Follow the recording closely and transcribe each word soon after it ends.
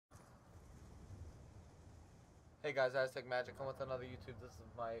Hey guys, Aztec Magic, come with another YouTube. This is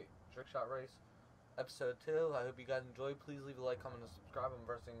my trick shot race, episode 2. I hope you guys enjoyed. Please leave a like, comment, and subscribe. I'm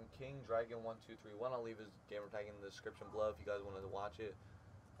versing King Dragon 1231. I'll leave his gamer tag in the description below if you guys wanted to watch it.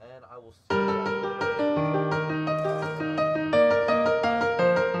 And I will see you guys.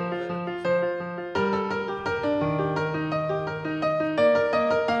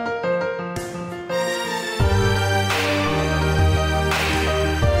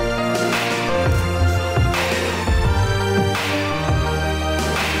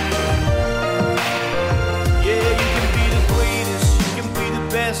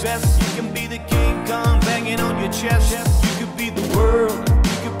 You can be the King Kong banging on your chest. You could be the world,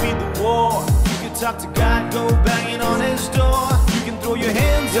 you could be the war. You can talk to God, go banging on his door. You can throw your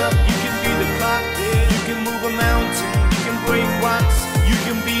hands up, you can be the clock. You can move a mountain, you can break rocks. You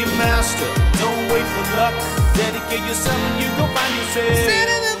can be a master, don't wait for luck. Dedicate yourself and you go find yourself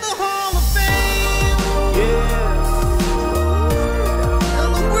sitting in the Hall of Fame. Yeah.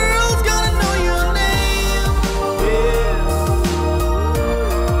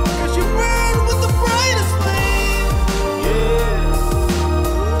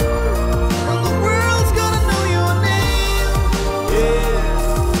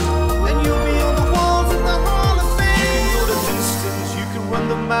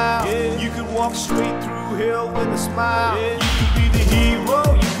 Walk straight through hell with a smile. You could be the hero,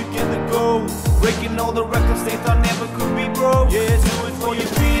 you could get the gold, breaking all the records they thought never could be broke. Do it for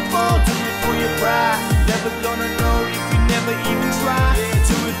your people, do it for your pride. Never gonna know if you never even try.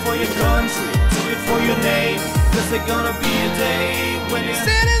 Do it for your country, do it for your name, 'cause there's gonna be a day when you're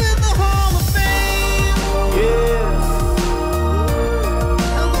sitting in the Hall of Fame.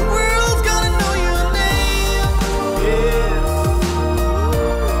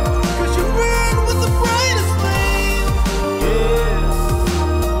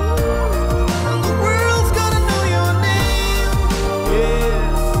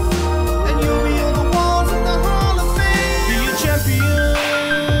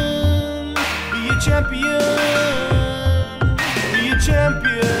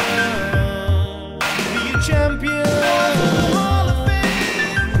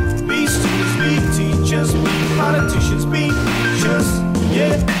 Politicians be just,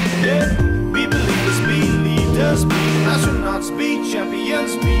 be believers, be leaders, be astronauts, be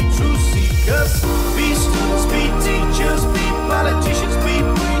champions, be truth seekers, be students, be teachers, be politicians, be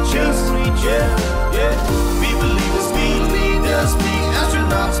preachers, be believers, be leaders, be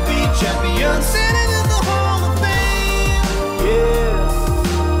astronauts, be champions, sitting in the Hall of Fame.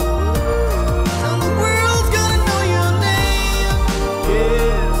 And the world's gonna know your name.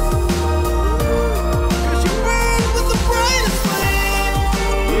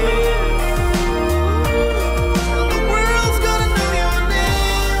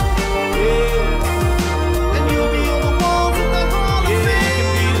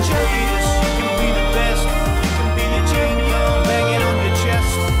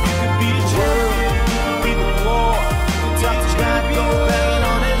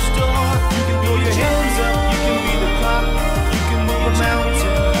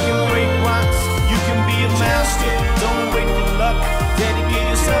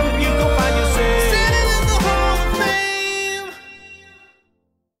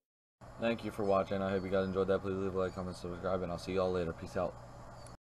 Thank you for watching. I hope you guys enjoyed that. Please leave a like, comment, subscribe, and I'll see y'all later. Peace out.